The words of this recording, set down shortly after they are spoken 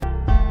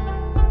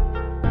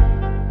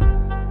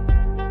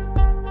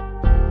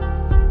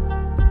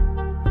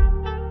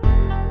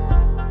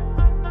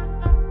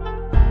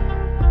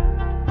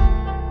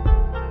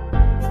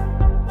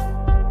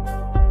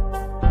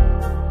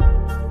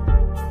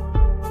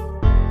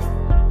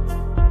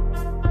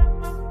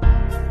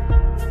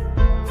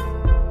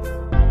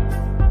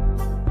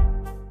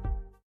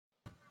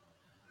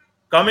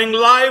Coming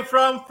live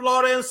from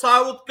Florence,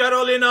 South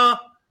Carolina,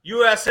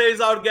 USA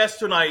is our guest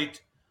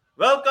tonight.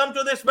 Welcome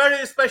to this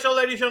very special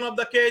edition of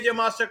the KJ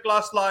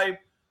Masterclass Live,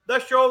 the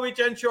show which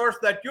ensures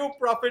that you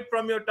profit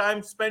from your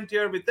time spent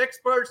here with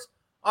experts,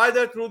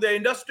 either through the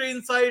industry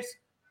insights,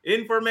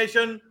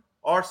 information,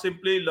 or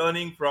simply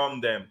learning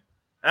from them.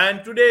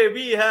 And today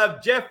we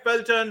have Jeff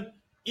Felton,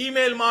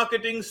 email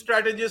marketing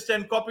strategist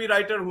and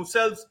copywriter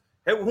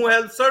who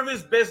helps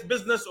service-based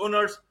business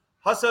owners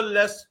hustle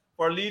less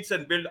for leads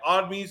and build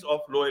armies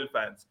of loyal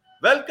fans.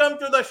 Welcome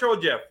to the show,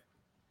 Jeff.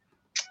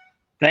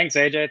 Thanks,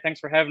 AJ. Thanks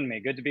for having me.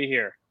 Good to be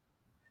here.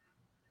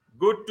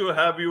 Good to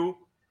have you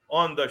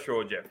on the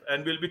show, Jeff.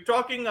 And we'll be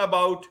talking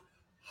about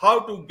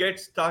how to get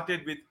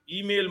started with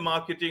email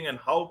marketing and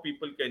how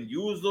people can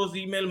use those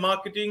email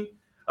marketing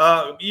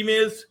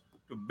emails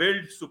to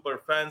build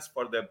super fans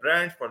for their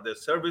brands, for their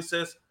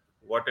services,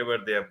 whatever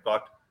they have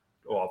got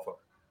to offer.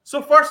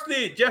 So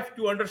firstly, Jeff,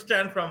 to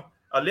understand from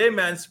a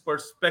layman's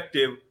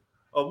perspective,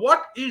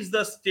 what is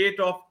the state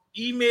of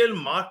email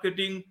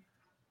marketing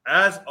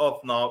as of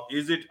now?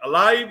 Is it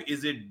alive?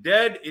 Is it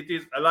dead? It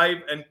is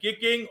alive and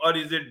kicking, or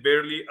is it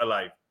barely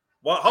alive?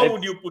 How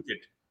would you put it?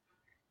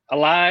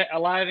 Alive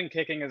and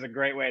kicking is a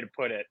great way to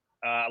put it.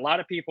 A lot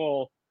of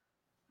people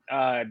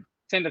tend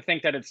to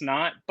think that it's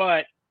not,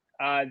 but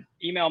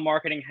email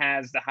marketing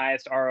has the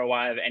highest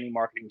ROI of any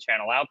marketing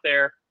channel out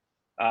there.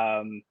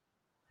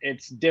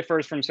 It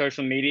differs from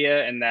social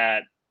media in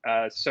that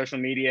social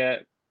media,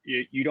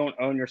 you don't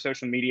own your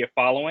social media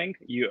following,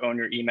 you own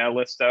your email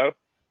list though.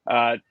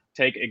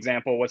 Take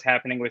example what's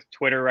happening with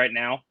Twitter right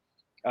now.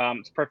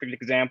 It's a perfect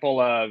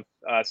example of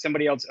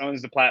somebody else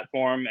owns the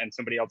platform and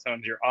somebody else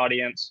owns your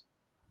audience,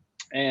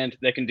 and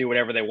they can do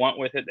whatever they want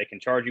with it. They can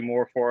charge you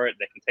more for it.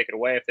 They can take it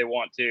away if they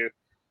want to.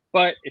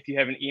 But if you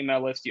have an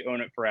email list, you own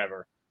it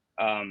forever.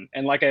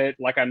 And like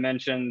I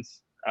mentioned,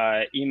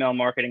 email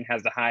marketing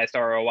has the highest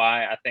ROI.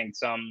 I think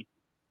some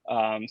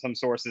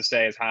sources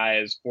say as high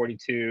as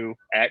 42x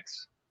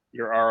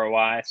your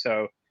ROI.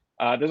 So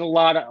there's a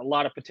lot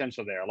of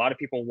potential there. A lot of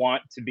people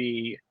want to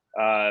be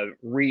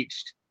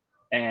reached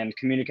and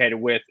communicated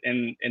with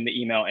in the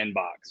email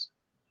inbox.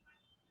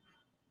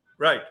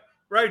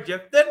 Right,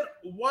 Jeff. Then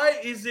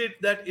why is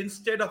it that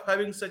instead of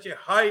having such a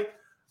high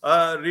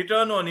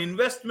return on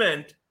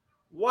investment,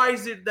 why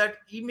is it that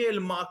email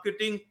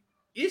marketing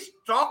is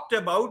talked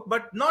about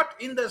but not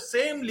in the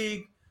same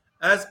league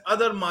as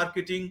other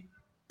marketing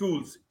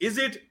tools? Is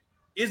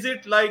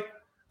it like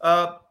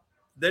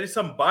there is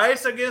some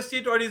bias against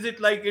it, or is it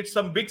like it's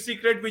some big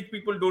secret which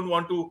people don't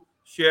want to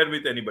share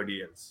with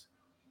anybody else?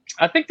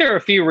 I think there are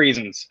a few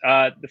reasons.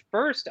 The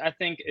first, I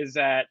think, is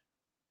that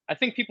I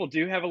think people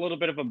do have a little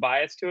bit of a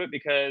bias to it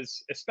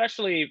because,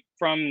 especially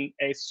from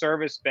a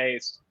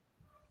service-based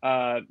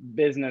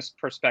business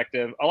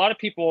perspective, a lot of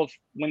people,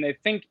 when they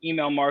think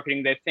email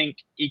marketing, they think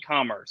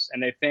e-commerce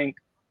and they think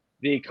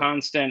the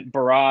constant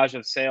barrage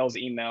of sales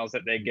emails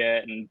that they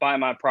get and buy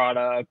my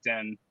product.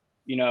 And,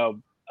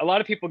 a lot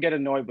of people get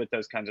annoyed with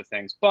those kinds of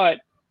things. But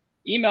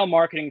email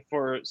marketing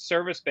for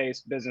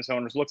service-based business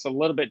owners looks a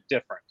little bit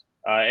different.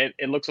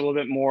 It looks a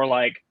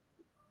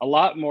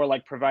lot more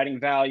like providing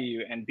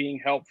value and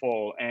being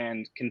helpful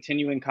and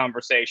continuing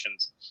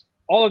conversations.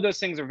 All of those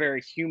things are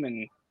very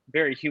human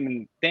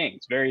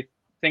things, very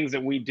things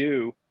that we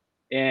do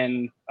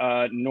in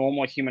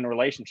normal human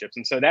relationships.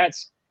 And so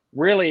that's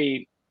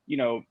really,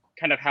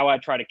 kind of how I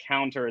try to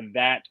counter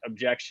that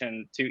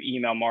objection to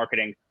email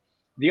marketing.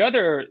 The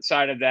other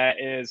side of that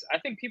is I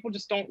think people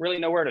just don't really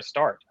know where to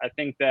start. I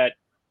think that,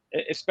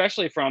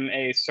 especially from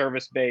a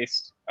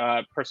service-based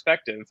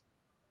perspective,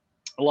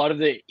 a lot of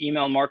the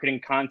email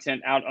marketing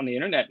content out on the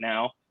internet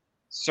now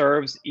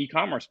serves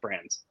e-commerce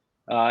brands.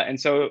 And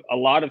so a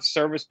lot of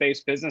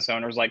service-based business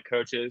owners like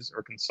coaches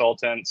or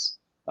consultants,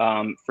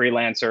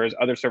 freelancers,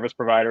 other service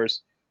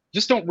providers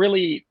just don't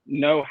really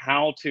know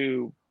how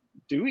to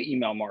do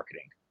email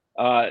marketing.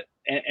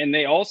 And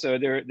they also,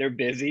 they're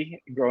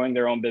busy growing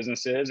their own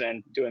businesses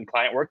and doing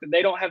client work that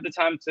they don't have the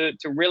time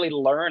to really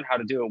learn how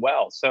to do it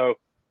well. So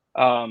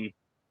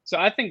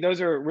I think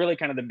those are really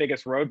kind of the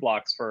biggest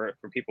roadblocks for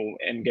people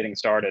in getting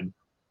started.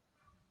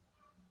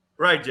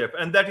 Right, Jeff.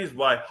 And that is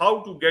why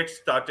how to get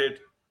started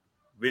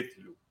with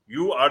you.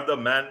 You are the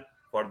man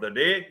for the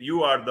day.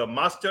 You are the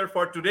master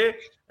for today.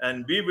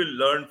 And we will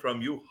learn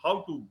from you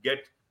how to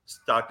get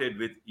started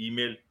with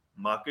email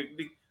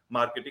marketing,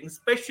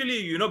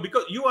 especially,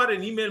 because you are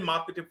an email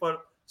marketer for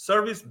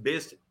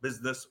service-based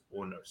business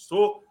owners.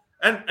 So,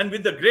 and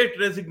with the great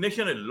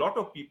resignation, a lot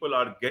of people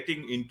are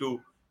getting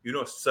into,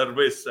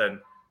 service, and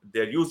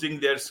they're using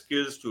their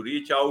skills to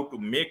reach out to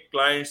make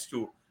clients,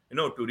 to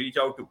reach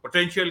out to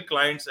potential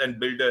clients and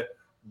build a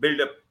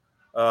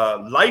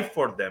life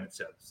for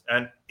themselves.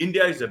 And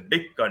India is a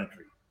big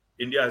country.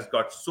 India has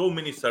got so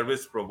many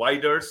service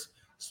providers,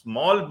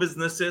 small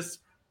businesses,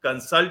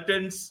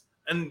 consultants,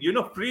 and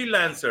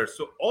freelancers.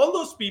 So all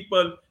those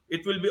people,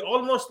 it will be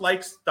almost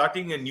like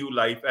starting a new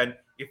life. And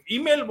if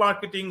email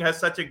marketing has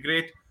such a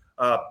great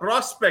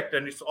prospect,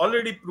 and it's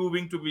already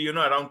proving to be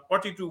around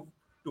 42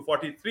 to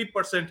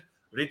 43%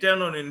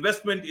 return on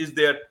investment is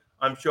there,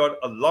 I'm sure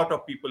a lot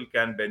of people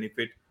can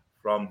benefit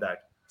from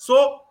that.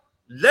 So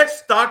let's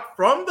start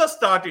from the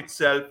start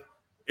itself,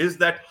 is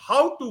that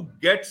how to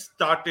get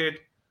started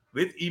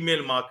with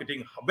email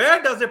marketing.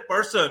 Where does a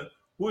person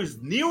who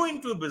is new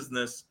into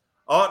business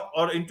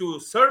or into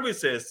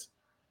services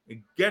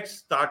get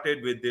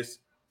started with this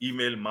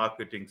email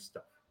marketing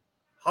stuff?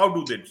 How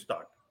do they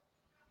start?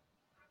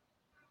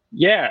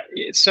 Yeah.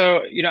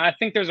 So, I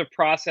think there's a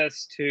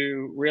process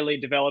to really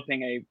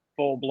developing a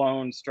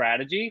full-blown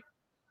strategy.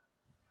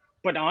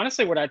 But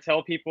honestly, what I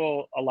tell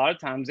people a lot of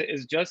times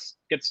is just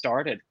get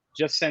started.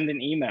 Just send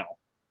an email.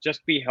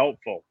 Just be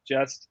helpful.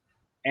 Just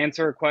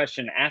answer a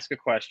question, ask a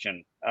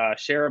question,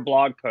 share a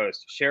blog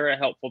post, share a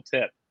helpful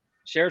tip,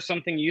 share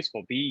something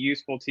useful. Be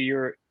useful to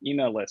your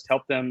email list.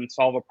 Help them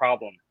solve a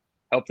problem.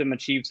 Help them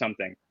achieve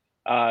something.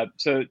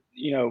 So,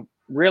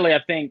 really,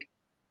 I think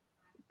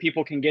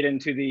people can get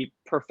into the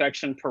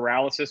perfection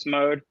paralysis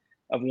mode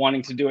of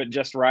wanting to do it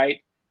just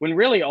right, when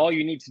really all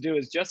you need to do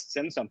is just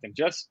send something.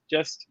 Just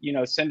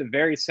send a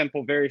very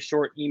simple, very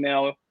short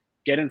email,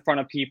 get in front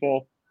of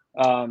people,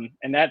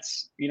 and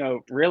that's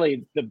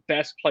really the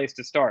best place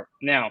to start.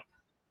 Now,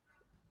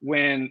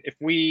 if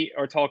we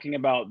are talking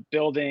about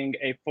building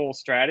a full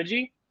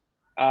strategy,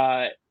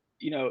 uh,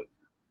 you know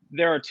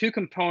there are two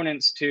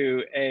components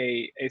to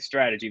a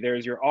strategy.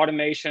 There's your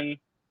automation,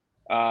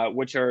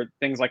 which are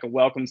things like a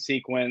welcome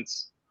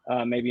sequence,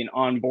 maybe an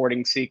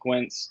onboarding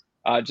sequence,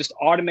 just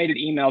automated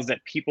emails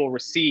that people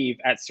receive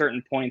at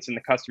certain points in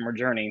the customer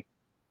journey.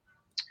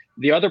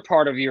 The other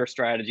part of your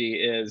strategy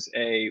is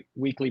a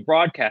weekly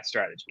broadcast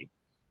strategy,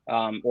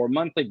 or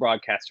monthly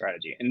broadcast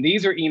strategy. And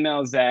these are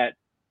emails that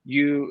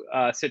you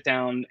sit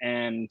down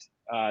and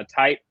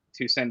type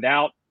to send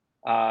out,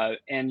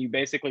 and you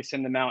basically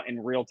send them out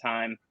in real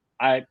time.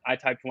 I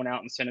typed one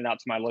out and sent it out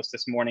to my list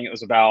this morning. It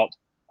was about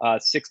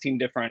 16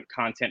 different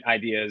content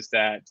ideas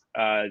that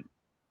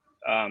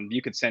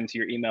you could send to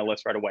your email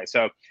list right away.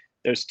 So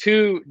there's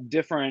two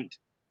different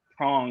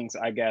prongs,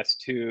 I guess,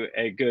 to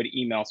a good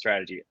email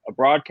strategy: a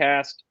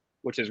broadcast,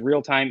 which is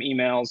real-time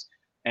emails,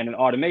 and an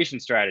automation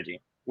strategy,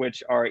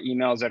 which are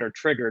emails that are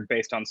triggered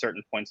based on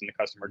certain points in the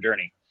customer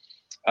journey.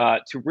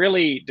 To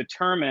really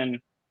determine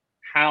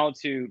how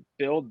to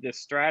build this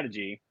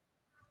strategy,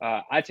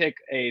 I take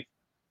a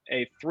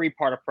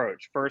three-part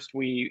approach. First,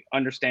 we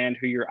understand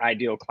who your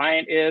ideal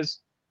client is.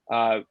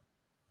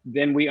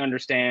 Then we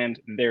understand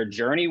their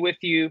journey with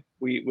you.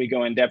 We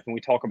go in depth and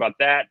we talk about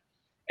that.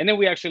 And then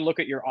we actually look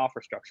at your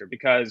offer structure,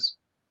 because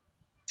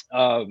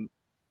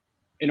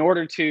in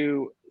order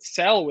to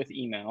sell with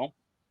email,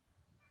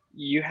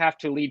 you have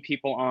to lead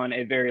people on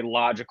a very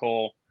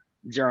logical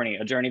journey,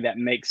 a journey that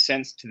makes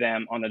sense to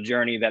them, on a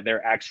journey that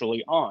they're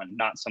actually on,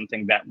 not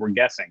something that we're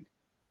guessing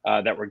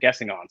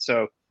on.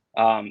 So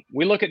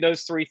we look at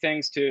those three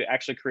things to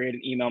actually create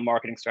an email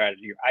marketing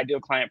strategy: your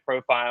ideal client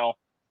profile,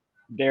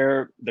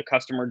 the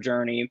customer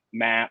journey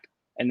map,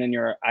 and then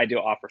your ideal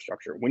offer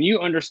structure. When you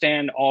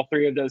understand all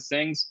three of those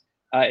things,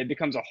 it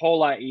becomes a whole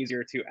lot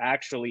easier to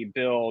actually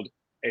build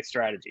a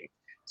strategy.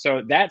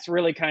 So that's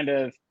really kind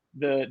of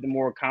the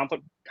more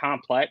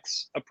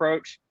complex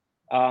approach.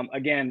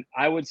 Again,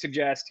 I would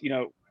suggest,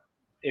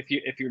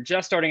 if you're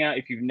just starting out,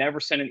 if you've never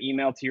sent an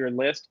email to your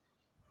list,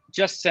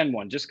 just send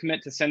one. Just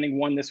commit to sending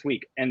one this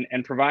week, and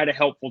provide a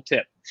helpful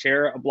tip.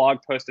 Share a blog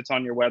post that's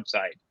on your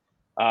website.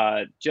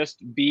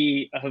 Just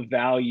be of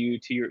value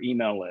to your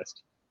email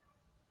list.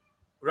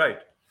 Right,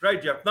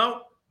 right, Jeff.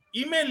 Now,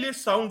 email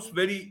list sounds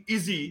very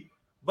easy,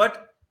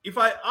 but if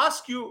I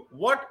ask you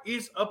what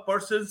is a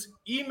person's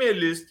email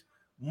list,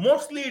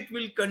 mostly it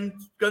will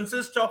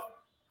consist of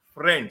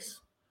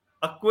friends,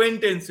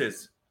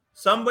 acquaintances,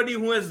 somebody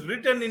who has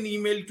written an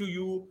email to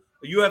you.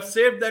 You have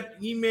saved that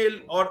email,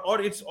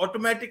 or it's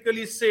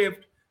automatically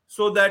saved,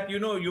 so that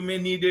you may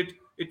need it.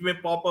 It may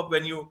pop up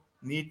when you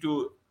need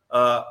to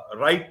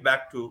write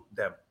back to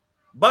them.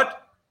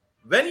 But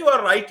when you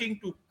are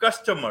writing to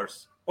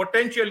customers,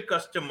 potential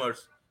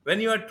customers, when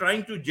you are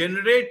trying to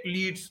generate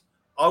leads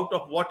out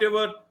of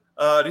whatever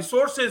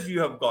resources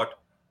you have got,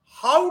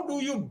 how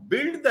do you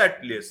build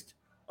that list,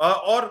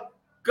 or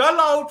cull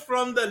out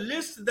from the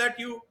list that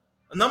you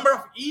number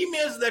of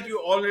emails that you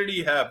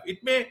already have?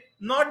 It may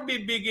not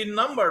be big in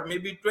number,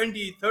 maybe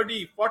 20,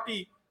 30,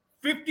 40,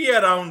 50,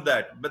 around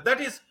that, but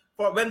that is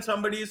for when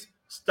somebody is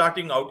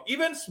starting out.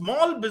 Even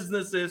small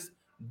businesses,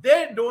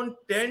 they don't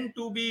tend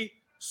to be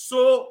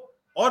so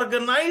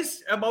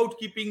organized about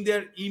keeping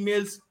their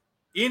emails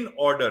in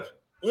order.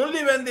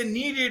 Only when they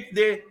need it,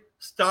 they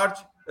start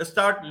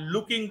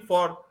looking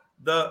for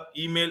the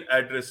email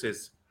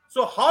addresses.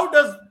 So how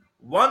does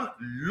one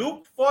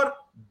look for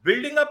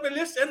building up a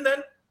list and then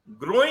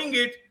growing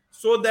it,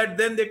 so that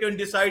then they can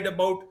decide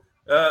about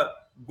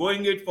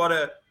going it for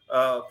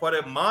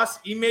a mass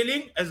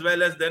emailing, as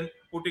well as then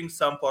putting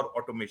some for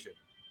automation?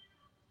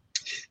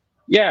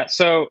 Yeah,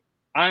 so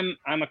I'm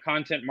a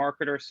content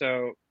marketer,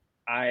 so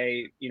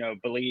I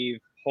believe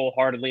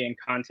wholeheartedly in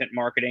content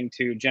marketing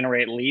to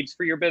generate leads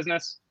for your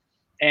business.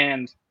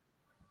 And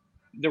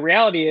the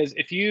reality is,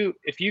 if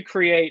you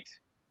create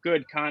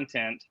good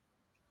content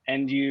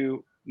and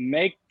you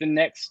make the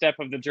next step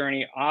of the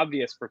journey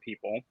obvious for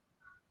people,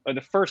 or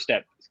the first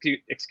step,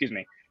 excuse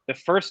me, the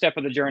first step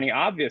of the journey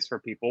obvious for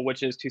people,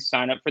 which is to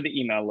sign up for the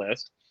email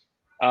list.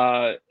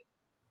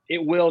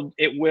 It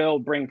will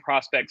bring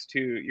prospects to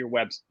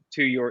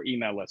your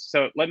email list.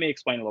 So let me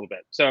explain a little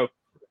bit. So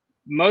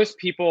most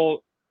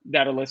people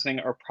that are listening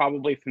are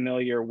probably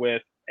familiar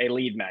with a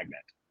lead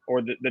magnet,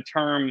 or the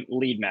term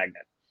lead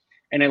magnet.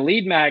 And a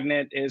lead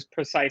magnet is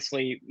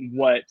precisely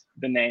what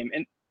the name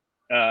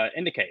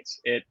indicates.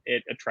 It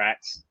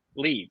attracts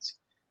leads.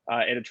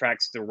 It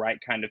attracts the right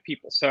kind of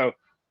people. So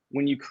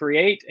when you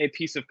create a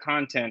piece of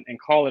content and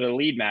call it a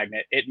lead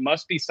magnet, it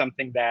must be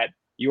something that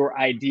your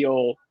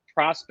ideal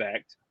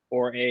prospect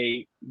or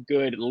a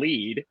good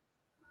lead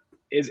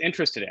is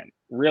interested in,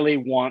 really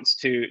wants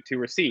to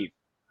receive.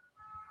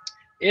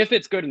 If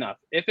it's good enough,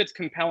 if it's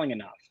compelling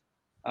enough,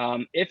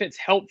 if it's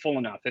helpful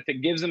enough, if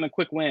it gives them a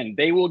quick win,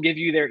 they will give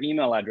you their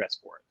email address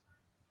for it.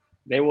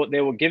 They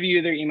will give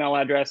you their email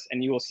address,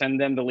 and you will send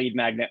them the lead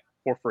magnet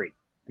for free.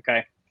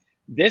 Okay.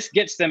 This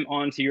gets them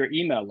onto your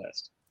email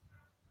list.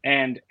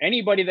 And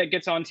anybody that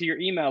gets onto your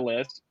email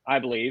list, I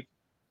believe,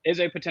 is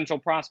a potential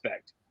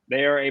prospect.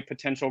 They are a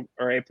potential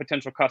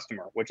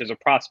customer, which is a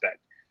prospect.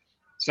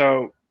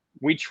 So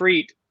we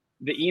treat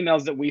the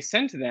emails that we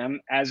send to them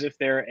as if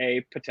they're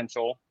a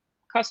potential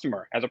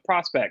customer, as a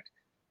prospect.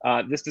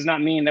 This does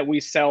not mean that we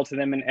sell to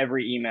them in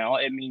every email.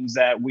 It means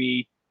that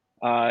we,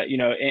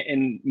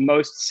 in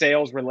most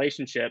sales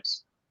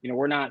relationships,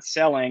 we're not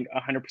selling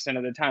 100%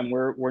 of the time.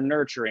 We're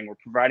nurturing, we're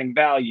providing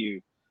value.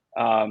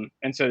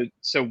 And so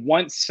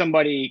once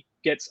somebody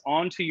gets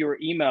onto your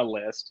email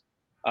list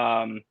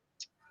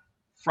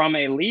from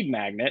a lead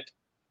magnet,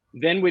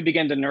 then we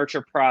begin to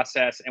nurture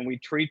process, and we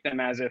treat them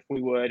as if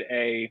we would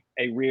a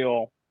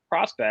real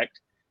prospect,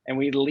 and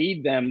we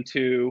lead them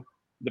to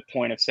the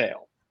point of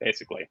sale,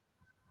 basically.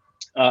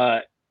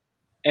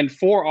 And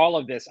for all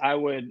of this, I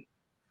would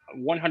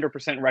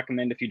 100%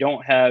 recommend, if you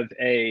don't have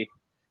an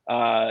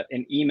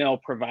email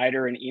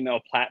provider, an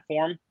email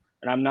platform,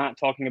 and I'm not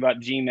talking about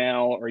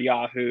Gmail or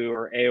Yahoo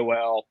or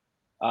AOL,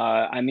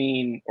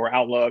 or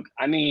Outlook.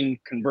 I mean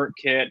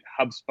ConvertKit,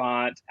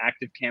 HubSpot,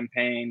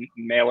 ActiveCampaign,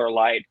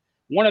 MailerLite,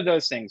 one of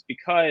those things.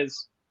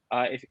 Because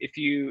if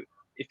you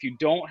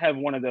don't have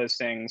one of those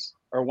things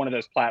or one of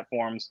those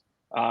platforms,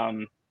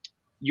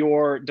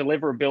 your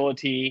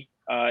deliverability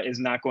is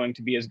not going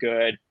to be as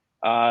good.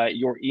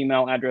 Your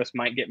email address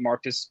might get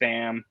marked as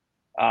spam,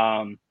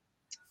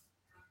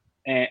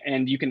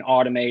 and you can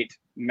automate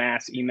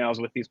mass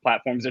emails with these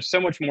platforms. There's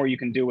so much more you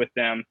can do with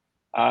them.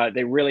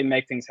 They really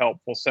make things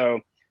helpful. So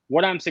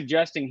what I'm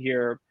suggesting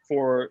here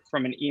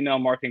from an email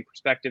marketing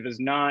perspective is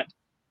not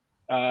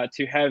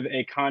to have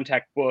a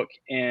contact book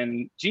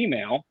in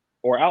Gmail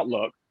or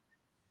Outlook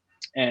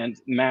and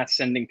mass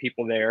sending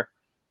people there.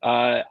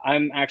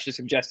 I'm actually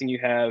suggesting you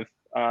have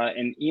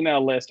an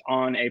email list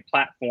on a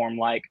platform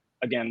like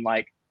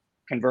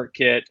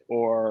ConvertKit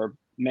or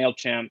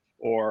MailChimp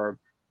or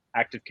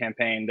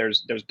ActiveCampaign.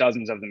 There's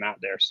dozens of them out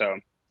there. So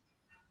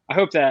I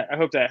hope that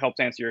helps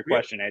answer your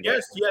question,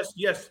 AJ.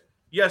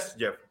 Yes,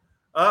 Jeff.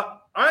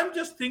 I'm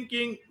just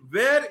thinking,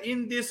 where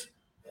in this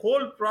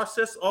whole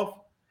process of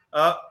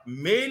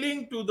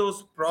mailing to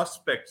those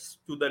prospects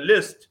to the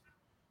list,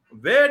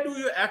 where do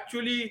you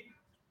actually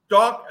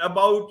talk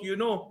about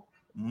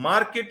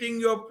marketing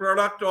your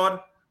product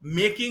or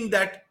making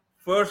that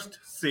first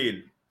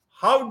sale?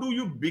 How do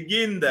you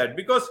begin that?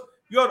 Because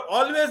you're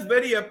always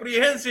very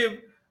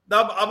apprehensive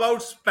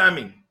about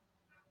spamming.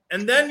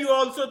 And then you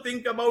also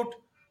think about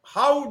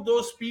how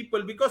those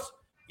people, because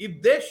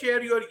if they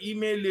share your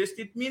email list,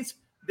 it means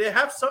they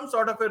have some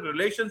sort of a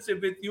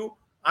relationship with you.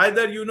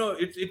 Either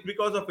it's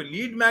because of a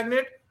lead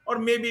magnet, or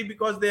maybe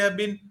because they have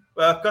been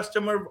a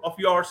customer of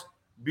yours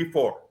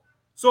before.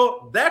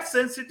 So that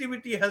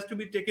sensitivity has to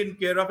be taken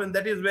care of, and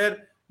that is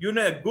where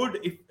a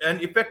good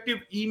and effective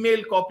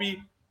email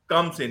copy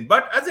comes in.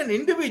 But as an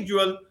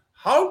individual,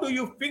 how do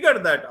you figure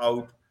that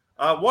out?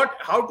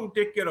 How to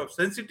take care of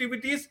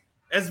sensitivities,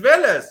 as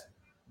well as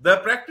the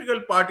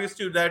practical part is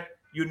to that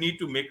you need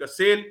to make a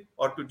sale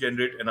or to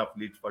generate enough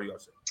leads for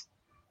yourself.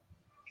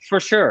 For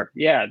sure.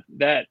 Yeah,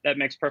 that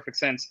makes perfect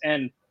sense.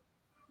 And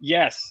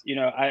yes,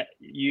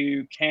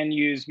 you can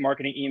use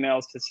marketing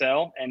emails to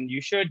sell, and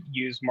you should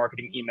use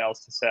marketing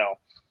emails to sell.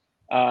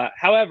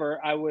 However,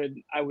 I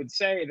would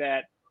say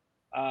that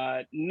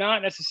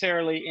not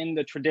necessarily in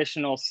the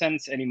traditional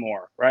sense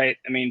anymore, right?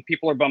 I mean,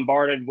 people are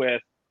bombarded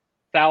with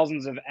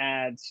thousands of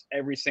ads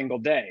every single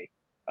day.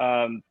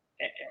 And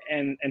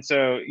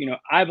so,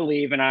 I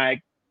believe, and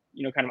I,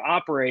 kind of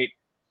operate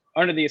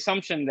under the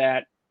assumption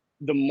that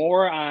the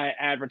more I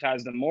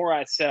advertise, the more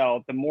I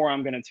sell, the more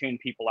I'm going to tune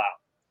people out.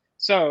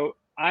 So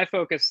I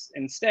focus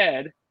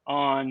instead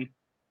on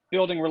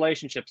building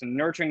relationships and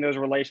nurturing those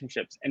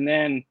relationships, and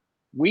then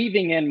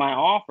weaving in my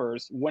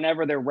offers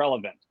whenever they're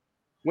relevant,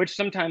 which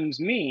sometimes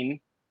mean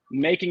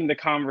making the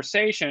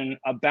conversation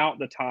about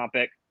the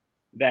topic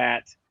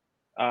that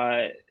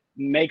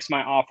makes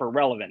my offer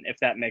relevant, if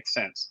that makes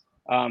sense.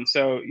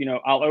 So,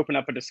 I'll open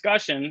up a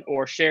discussion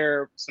or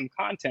share some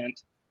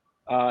content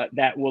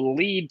that will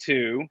lead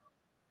to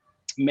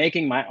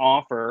making my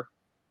offer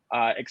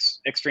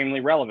extremely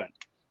relevant.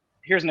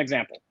 Here's an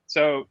example.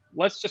 So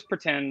let's just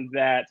pretend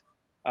that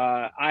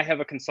I have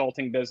a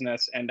consulting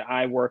business and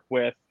I work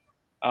with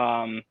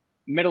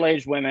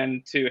middle-aged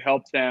women to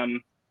help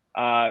them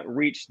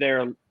reach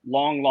their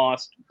long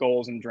lost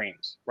goals and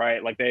dreams,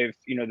 right? Like they're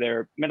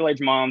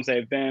middle-aged moms,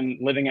 they've been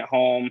living at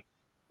home,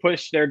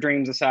 pushed their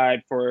dreams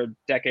aside for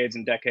decades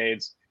and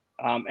decades.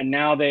 And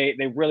now they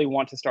really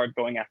want to start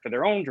going after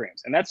their own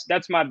dreams. And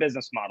that's my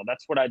business model.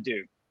 That's what I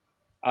do.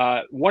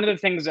 One of the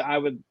things that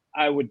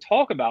I would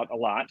talk about a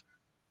lot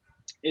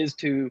is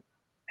to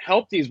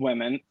help these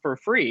women for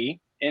free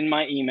in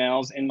my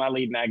emails, in my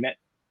lead magnet,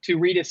 to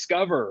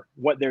rediscover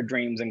what their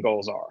dreams and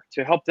goals are,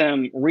 to help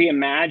them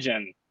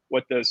reimagine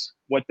what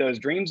those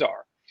dreams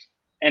are.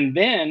 And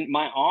then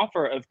my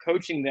offer of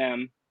coaching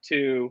them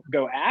to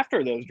go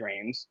after those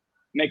dreams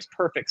makes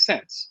perfect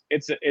sense.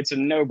 It's a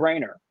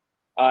no-brainer.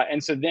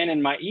 And so then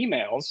in my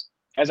emails,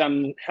 as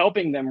I'm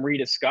helping them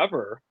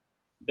rediscover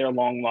their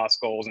long lost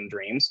goals and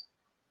dreams,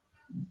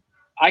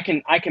 I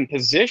can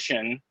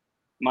position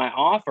my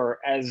offer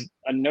as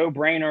a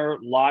no-brainer,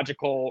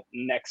 logical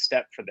next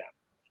step for them.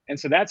 And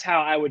so that's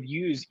how I would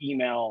use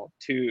email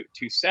to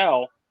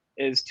sell,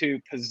 is to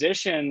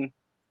position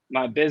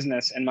my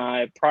business and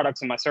my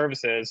products and my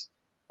services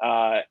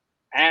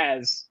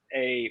as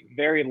a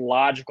very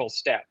logical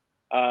step,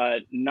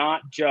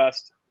 not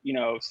just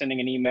sending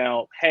an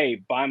email,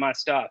 hey, buy my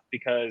stuff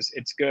because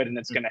it's good and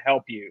it's going to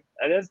help you.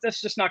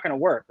 That's just not going to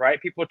work,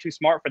 right? People are too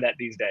smart for that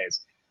these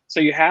days. So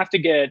you have to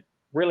get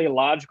really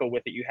logical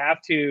with it. You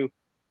have to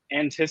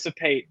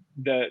anticipate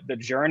the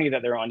journey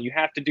that they're on. You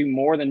have to do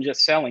more than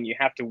just selling. You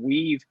have to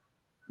weave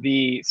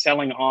the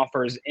selling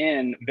offers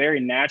in very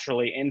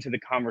naturally into the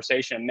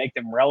conversation and make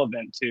them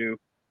relevant to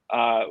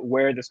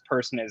where this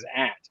person is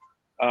at.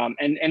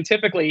 And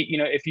typically,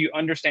 if you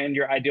understand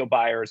your ideal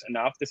buyers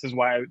enough, this is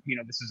why,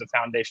 this is a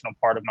foundational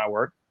part of my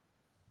work.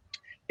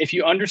 If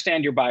you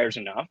understand your buyers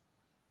enough,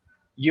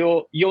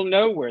 you'll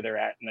know where they're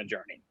at in the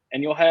journey,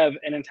 and you'll have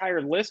an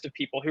entire list of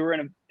people who are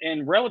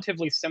in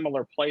relatively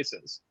similar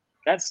places.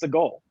 That's the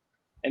goal.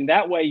 And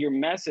that way your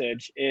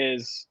message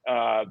is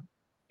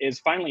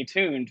finely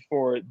tuned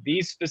for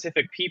these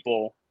specific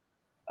people.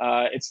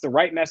 It's the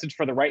right message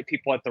for the right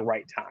people at the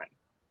right time.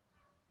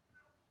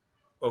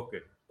 Okay.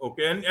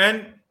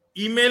 And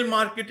email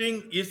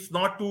marketing is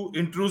not too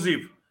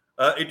intrusive.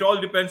 It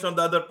all depends on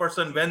the other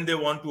person when they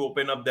want to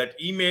open up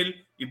that email.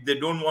 If they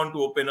don't want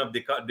to open up,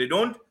 they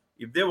don't.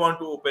 If they want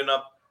to open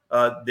up,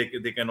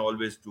 they can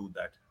always do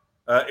that.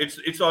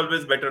 It's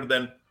always better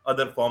than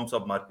other forms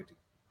of marketing.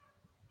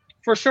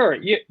 For sure.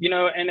 And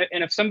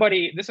if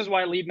somebody, this is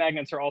why lead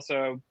magnets are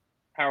also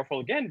powerful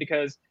again,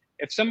 because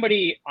if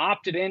somebody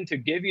opted in to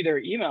give you their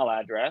email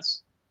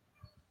address,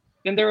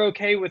 then they're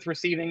okay with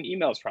receiving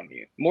emails from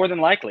you. More than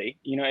likely,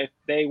 if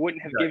they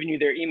wouldn't have given you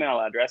their email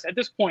address at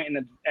this point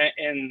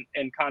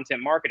in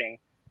content marketing,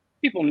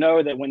 people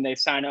know that when they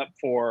sign up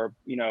for,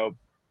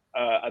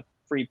 a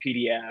free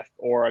PDF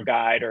or a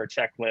guide or a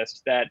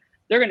checklist, that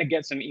they're going to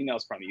get some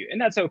emails from you,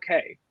 and that's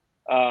okay.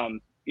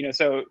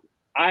 So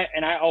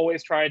I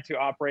always try to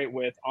operate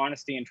with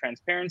honesty and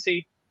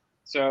transparency.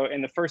 So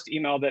in the first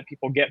email that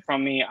people get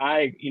from me,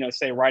 I,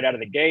 say right out of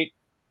the gate,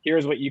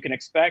 here's what you can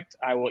expect.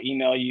 I will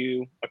email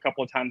you a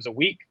couple of times a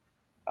week.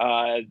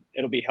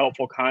 It'll be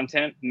helpful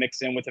content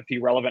mixed in with a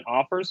few relevant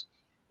offers.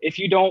 If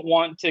you don't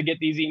want to get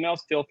these emails,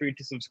 feel free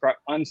to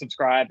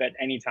unsubscribe at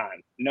any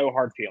time. No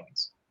hard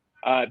feelings.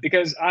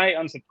 Because I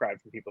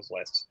unsubscribe from people's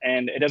lists,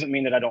 and it doesn't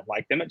mean that I don't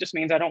like them. It just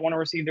means I don't want to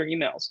receive their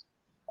emails.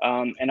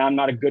 And I'm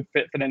not a good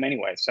fit for them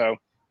anyway. So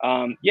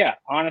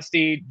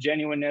honesty,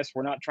 genuineness.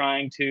 We're not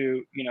trying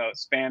to,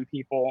 spam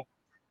people.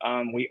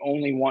 We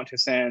only want to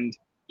send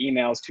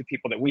emails to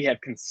people that we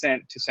have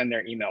consent to send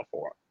their email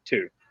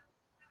to.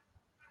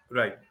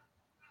 Right.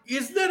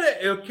 Is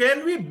there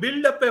can we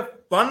build up a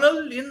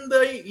funnel in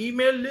the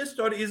email list,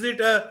 or is it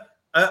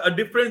a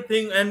different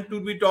thing and to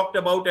be talked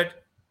about at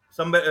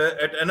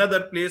at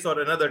another place or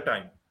another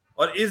time?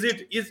 Or is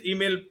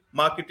email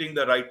marketing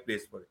the right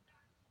place for it?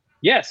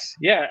 Yes.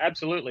 Yeah,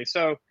 absolutely.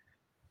 So,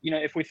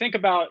 if we think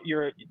about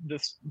the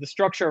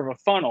structure of a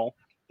funnel,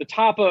 the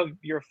top of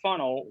your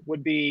funnel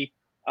would be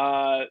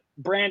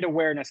brand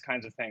awareness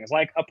kinds of things,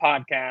 like a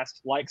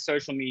podcast, like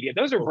social media.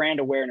 Those are brand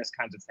awareness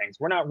kinds of things.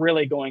 We're not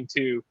really going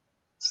to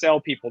sell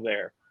people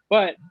there,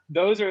 but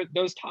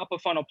those top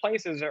of funnel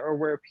places are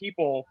where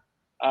people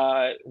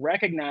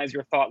recognize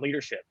your thought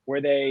leadership,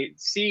 where they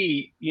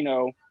see,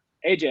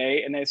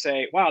 AJ, and they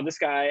say, wow, this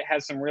guy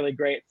has some really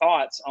great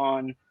thoughts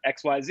on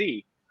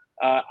XYZ.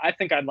 I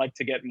think I'd like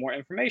to get more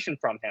information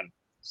from him.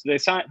 So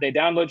they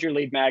download your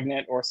lead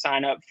magnet or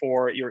sign up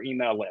for your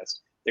email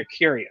list. They're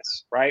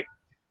curious, right?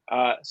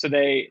 So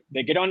they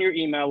get on your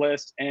email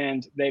list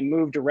and they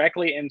move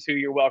directly into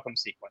your welcome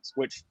sequence,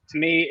 which to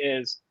me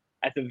is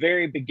at the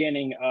very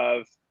beginning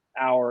of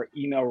our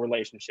email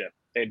relationship.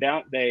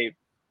 They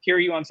hear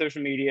you on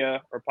social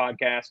media or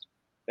podcast.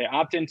 They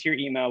opt into your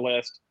email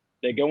list.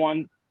 They go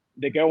on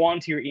they go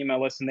onto your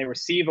email list and they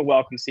receive a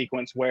welcome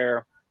sequence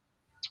where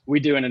we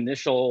do an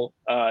initial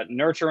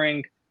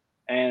nurturing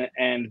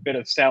and bit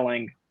of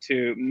selling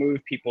to move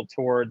people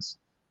towards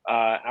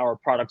our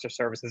products or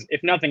services,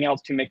 if nothing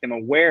else, to make them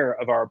aware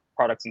of our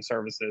products and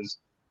services,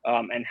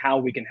 and how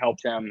we can help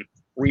them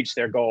reach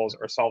their goals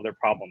or solve their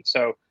problems.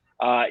 So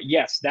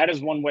yes, that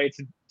is one way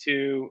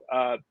to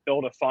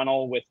build a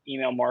funnel with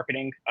email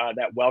marketing,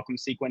 that welcome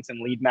sequence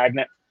and lead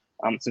magnet.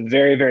 It's a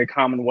very, very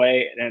common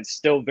way, and it's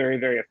still very,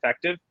 very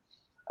effective.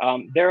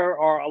 There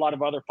are a lot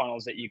of other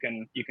funnels that you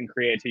can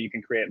create too. You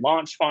can create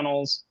launch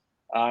funnels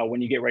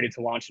when you get ready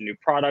to launch a new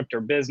product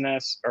or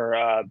business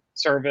or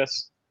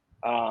service.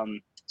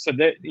 So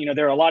that,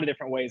 there are a lot of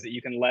different ways that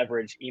you can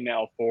leverage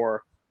email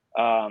for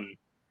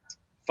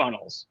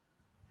funnels.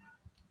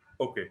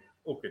 Okay.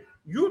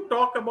 You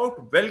talk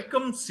about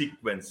welcome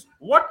sequence.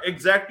 What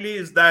exactly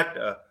is that,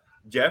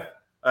 Jeff?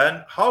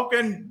 And how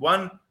can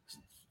one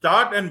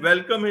start and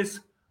welcome his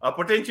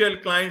potential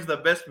clients the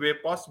best way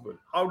possible?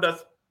 How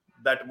does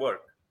that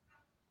work?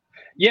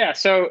 Yeah.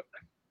 So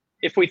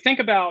if we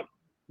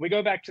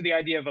go back to the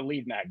idea of a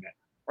lead magnet,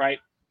 right?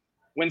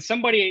 When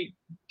somebody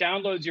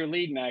downloads your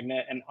lead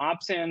magnet and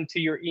opts into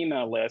your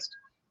email list,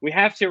 we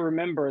have to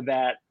remember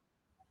that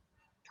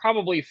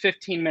probably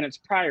 15 minutes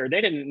prior, they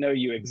didn't know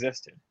you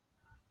existed,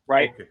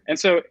 right? Okay. And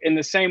so in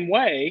the same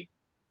way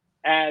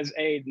as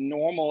a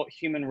normal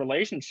human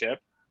relationship,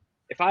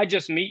 if I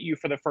just meet you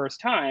for the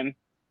first time,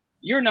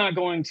 you're not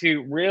going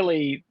to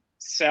really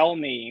sell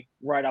me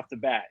right off the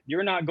bat.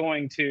 You're not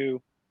going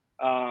to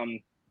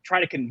try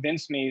to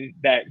convince me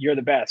that you're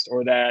the best,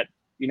 or that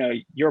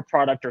your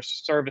product or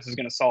service is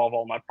going to solve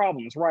all my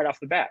problems right off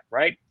the bat,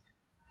 right?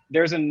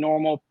 There's a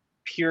normal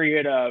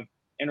period of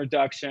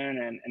introduction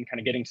and kind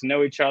of getting to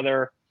know each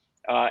other,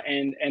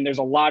 and there's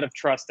a lot of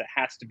trust that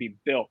has to be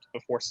built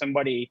before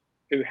somebody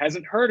who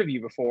hasn't heard of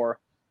you before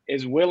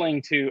is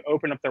willing to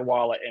open up their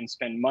wallet and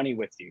spend money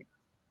with you.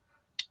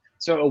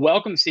 So a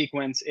welcome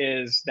sequence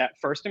is that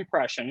first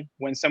impression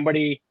when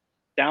somebody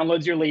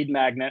downloads your lead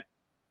magnet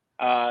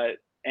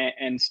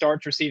and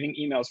starts receiving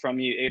emails from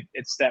you.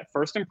 It's that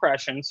first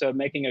impression. So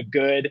making a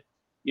good,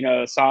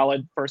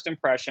 solid first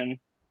impression.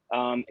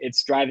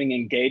 It's driving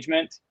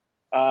engagement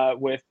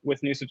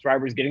with new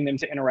subscribers, getting them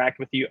to interact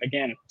with you.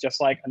 Again,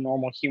 just like a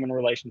normal human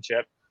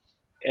relationship,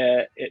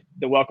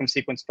 the welcome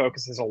sequence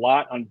focuses a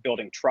lot on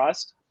building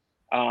trust,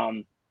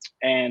 and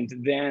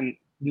then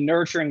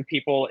nurturing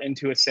people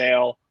into a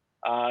sale.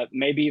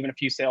 Maybe even a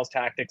few sales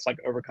tactics like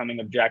overcoming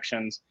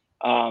objections.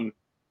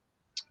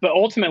 But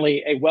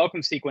ultimately, a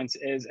welcome sequence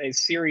is a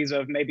series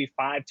of maybe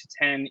 5 to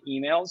 10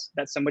 emails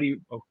that somebody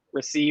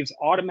receives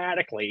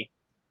automatically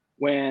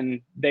when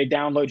they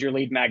download your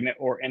lead magnet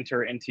or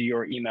enter into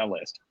your email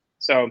list.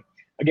 So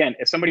again,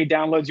 if somebody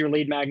downloads your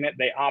lead magnet,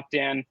 they opt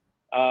in,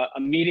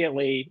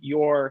 immediately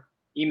your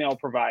email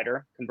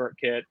provider,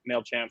 ConvertKit,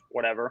 MailChimp,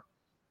 whatever,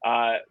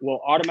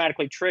 will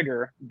automatically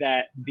trigger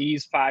that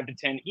these 5 to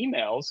 10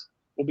 emails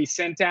will be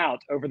sent out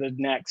over the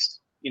next,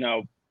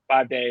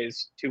 5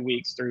 days, 2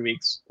 weeks, 3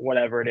 weeks,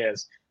 whatever it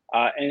is.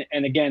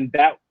 And again,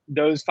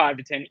 those 5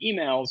 to 10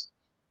 emails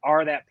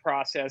are that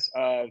process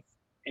of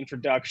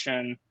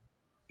introduction,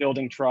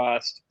 building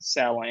trust,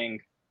 selling,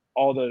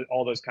 all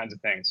those kinds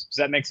of things. Does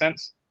that make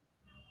sense?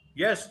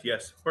 Yes,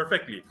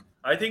 perfectly.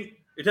 I think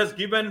it has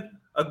given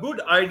a good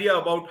idea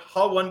about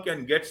how one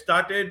can get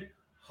started,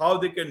 how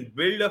they can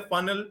build a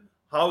funnel,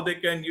 how they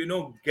can,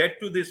 get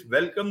to this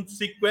welcome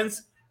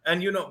sequence,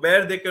 and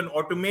where they can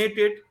automate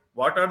it,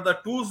 what are the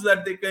tools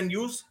that they can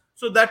use.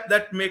 So that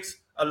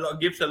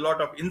gives a lot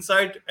of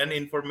insight and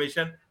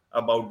information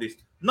about this.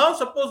 Now,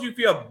 suppose if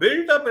you have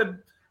built up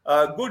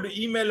a good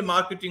email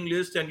marketing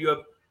list, and you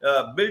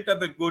have built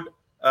up a good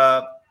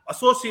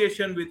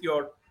association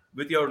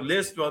with your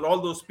list or all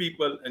those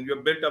people, and you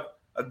have built up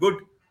a good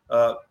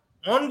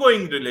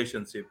ongoing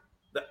relationship.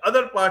 The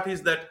other part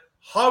is that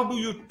how do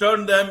you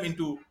turn them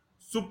into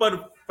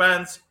super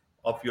fans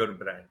of your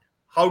brand?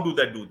 How do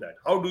they do that?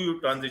 How do you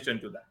transition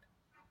to that?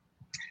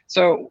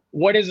 So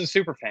what is a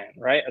super fan,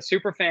 right? A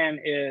super fan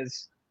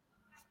is,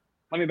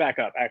 let me back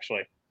up,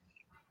 actually.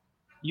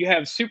 You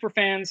have super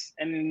fans,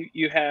 and then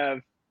you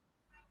have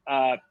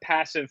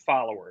passive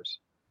followers,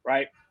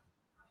 right?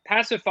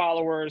 Passive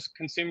followers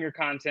consume your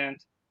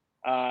content.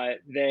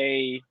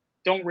 They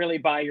don't really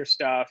buy your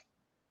stuff.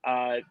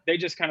 They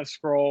just kind of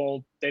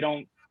scroll.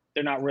 They're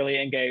not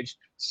really engaged.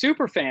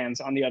 Super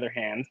fans, on the other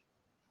hand,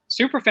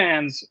 super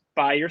fans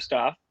buy your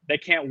stuff. They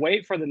can't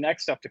wait for the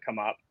next stuff to come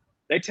up.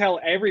 They tell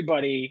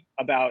everybody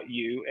about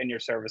you and your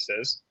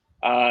services.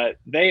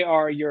 They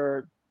are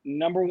your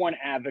number one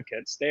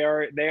advocates. They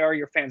are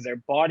your fans.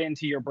 They're bought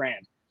into your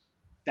brand.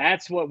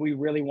 That's what we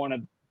really want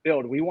to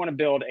build. We want to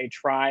build a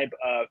tribe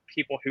of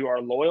people who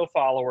are loyal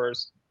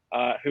followers,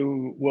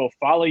 who will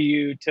follow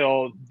you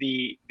till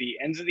the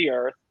ends of the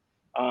earth,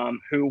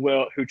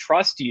 who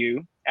trust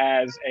you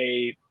as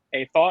a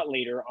thought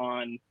leader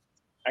on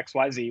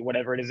XYZ,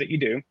 whatever it is that you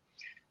do,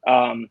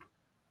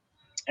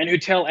 and who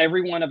tell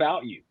everyone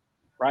about you,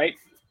 right?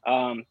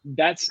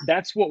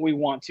 That's what we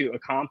want to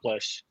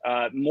accomplish,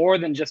 more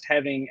than just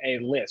having a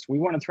list. We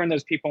want to turn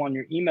those people on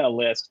your email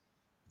list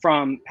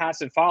from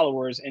passive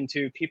followers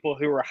into people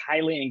who are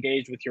highly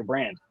engaged with your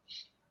brand.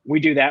 We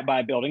do that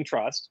by building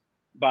trust,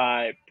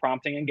 by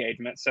prompting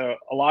engagement. So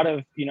a lot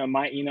of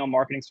my email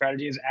marketing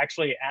strategy is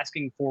actually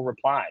asking for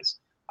replies.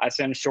 I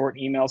send short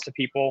emails to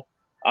people,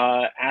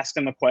 ask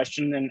them a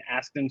question, and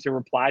ask them to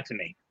reply to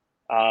me.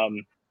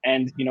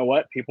 And you know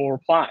what? People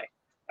reply.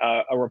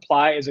 A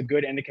reply is a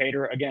good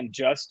indicator. Again,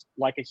 just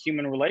like a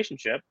human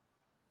relationship,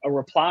 a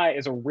reply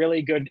is a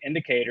really good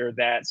indicator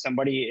that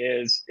somebody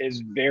is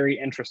very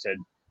interested.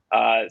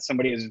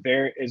 Somebody is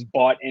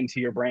bought into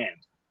your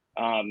brand.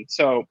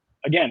 So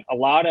again, a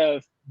lot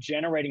of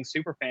generating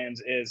super fans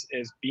is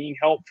being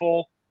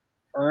helpful,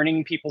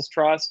 earning people's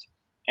trust,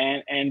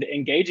 and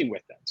engaging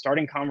with them,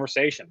 starting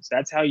conversations.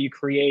 That's how you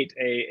create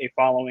a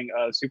following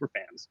of super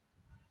fans.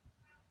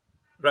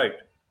 Right,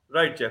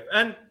 right, Jeff.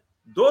 And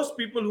those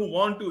people who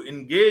want to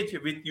engage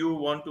with you,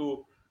 want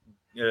to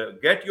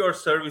get your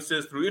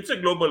services through. It's a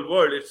global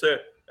world.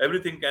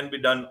 Everything can be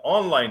done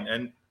online,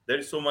 and there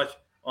is so much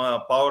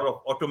power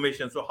of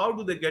automation. So how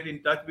do they get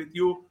in touch with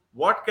you?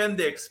 What can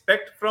they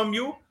expect from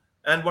you?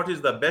 And what is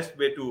the best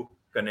way to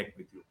connect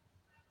with you?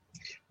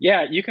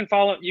 Yeah, you can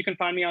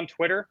find me on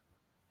Twitter.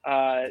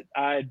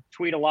 I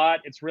tweet a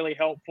lot. It's really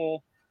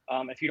helpful.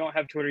 If you don't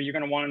have Twitter, you're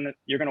gonna want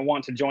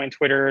to join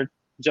Twitter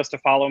just to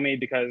follow me,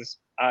 because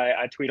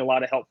I tweet a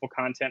lot of helpful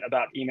content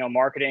about email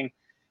marketing.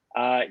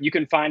 You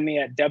can find me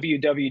at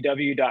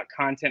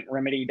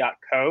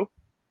www.contentremedy.co.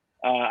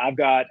 I've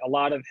got a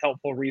lot of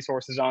helpful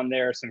resources on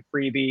there, some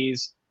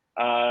freebies,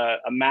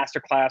 a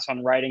masterclass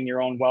on writing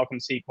your own welcome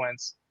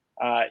sequence.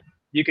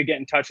 You could get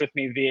in touch with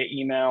me via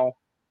email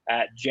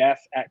at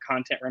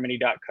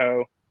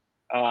jeff@contentremedy.co.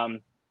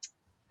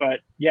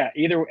 But yeah,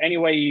 any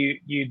way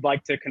you'd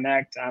like to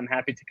connect, I'm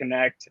happy to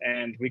connect,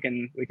 and we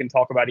can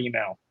talk about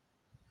email.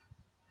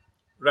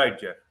 Right,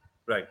 Jeff.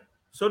 Right.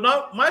 So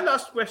now my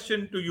last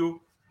question to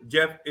you,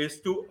 Jeff,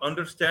 is to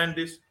understand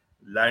this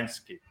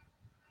landscape.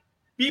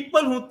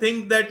 People who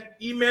think that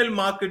email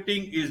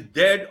marketing is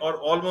dead or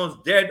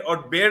almost dead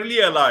or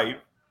barely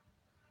alive,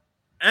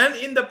 and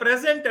in the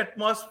present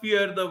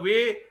atmosphere, the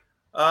way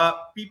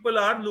people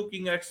are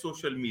looking at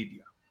social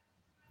media,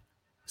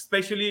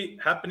 especially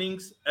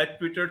happenings at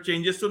Twitter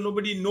changes, so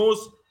nobody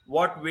knows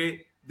what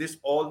way this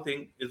all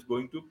thing is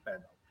going to pan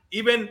out.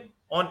 Even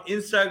on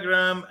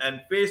Instagram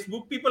and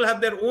Facebook, people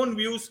have their own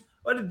views,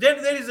 but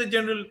there is a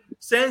general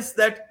sense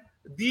that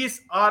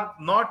these are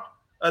not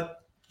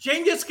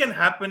changes can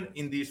happen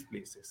in these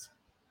places,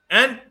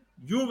 and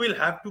you will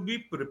have to be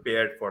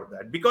prepared for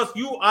that, because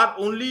you are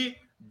only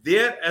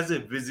there as a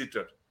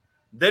visitor.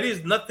 There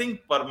is nothing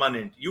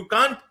permanent. You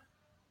can't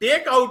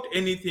take out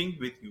anything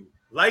with you,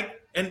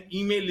 like an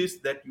email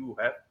list that you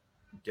have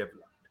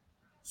developed.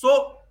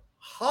 So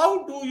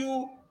how do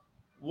you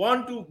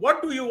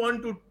what do you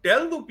want to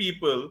tell the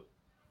people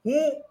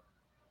who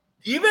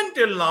even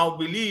till now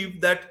believe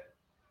that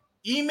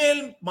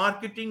email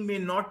marketing may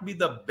not be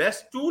the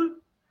best tool,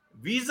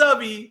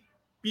 vis-a-vis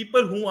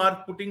people who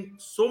are putting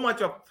so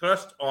much of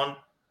thrust on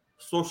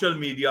social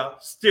media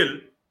still,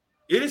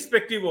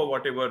 irrespective of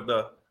whatever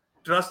the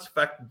trust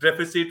fact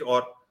deficit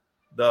or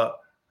the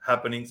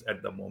happenings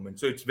at the moment?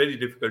 So it's very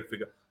difficult to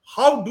figure.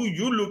 How do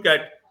you look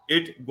at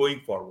it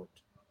going forward?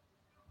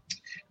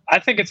 I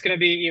think it's going to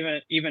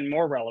be even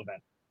more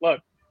relevant.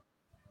 Look,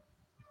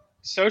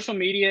 social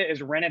media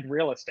is rented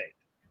real estate.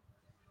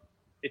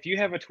 If you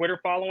have a Twitter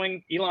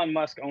following, Elon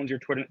Musk owns your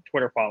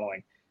Twitter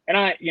following. And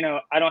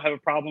I don't have a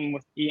problem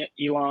with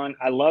Elon.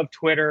 I love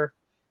Twitter,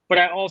 but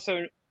I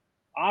also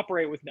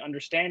operate with the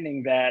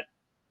understanding that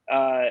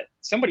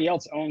somebody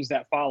else owns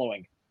that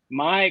following.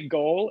 My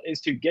goal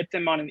is to get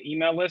them on an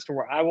email list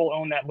where I will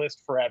own that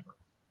list forever,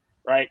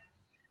 right?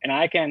 And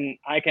I can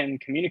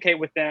communicate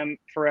with them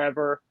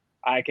forever.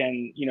 I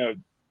can,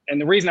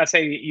 and the reason I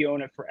say you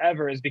own it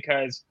forever is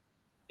because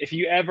if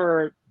you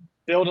ever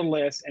build a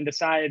list and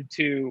decide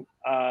to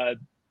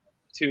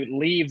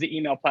leave the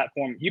email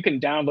platform, you can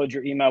download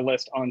your email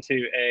list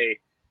onto a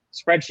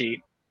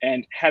spreadsheet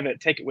and have it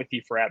take it with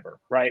you forever,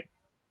 right?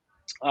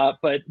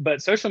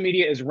 But social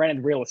media is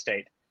rented real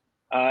estate.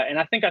 And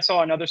I think I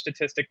saw another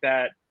statistic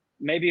that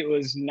maybe it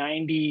was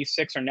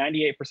 96 or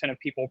 98% of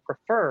people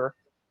prefer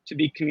to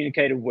be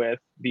communicated with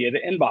via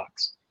the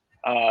inbox.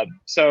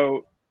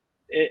 So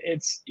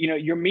it's,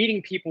 you're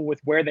meeting people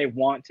with where they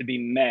want to be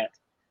met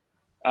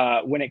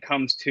when it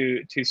comes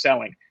to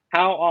selling.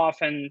 How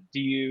often do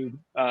you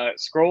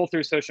scroll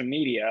through social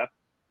media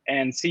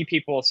and see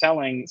people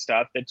selling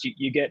stuff that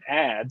you get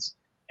ads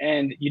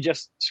and you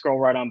just scroll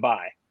right on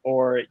by,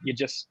 or you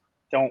just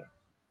don't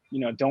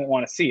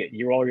want to see it?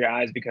 You roll your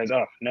eyes because,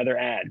 oh, another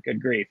ad,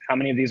 good grief, how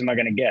many of these am I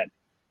going to get?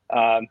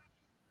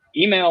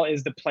 Email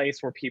is the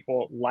place where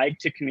people like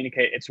to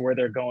communicate. It's where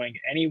they're going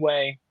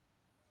anyway.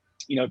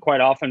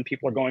 Quite often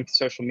people are going to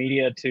social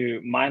media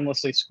to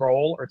mindlessly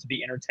scroll or to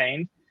be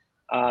entertained.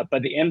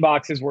 But the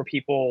inbox is where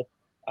people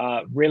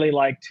really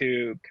like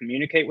to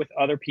communicate with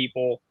other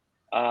people,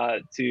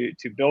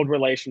 to build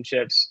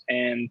relationships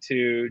and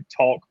to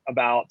talk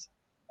about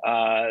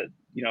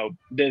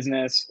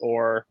business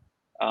or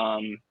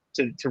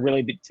to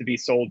really be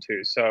sold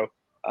to. So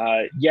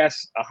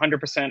yes,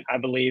 100%. I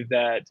believe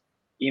that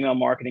email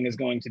marketing is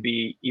going to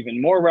be even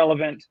more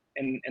relevant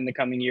in the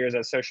coming years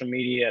as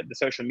the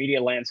social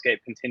media landscape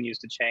continues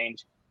to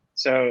change.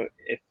 So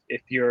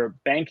if you're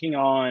banking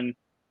on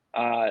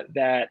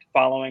that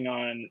following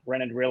on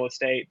rented real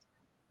estate,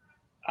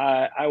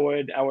 I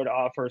would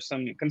offer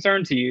some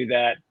concern to you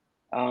that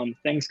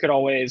things could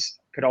always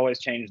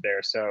change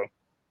there. So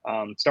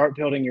start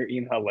building your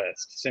email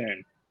list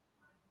soon.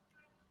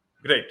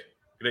 Great.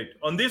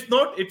 On this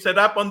note, it's a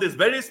wrap on this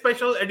very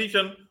special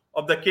edition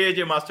of the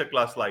KAJ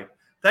Masterclass Live.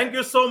 Thank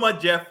you so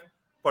much, Jeff,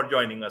 for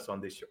joining us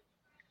on this show.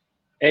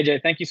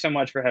 AJ, thank you so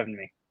much for having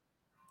me.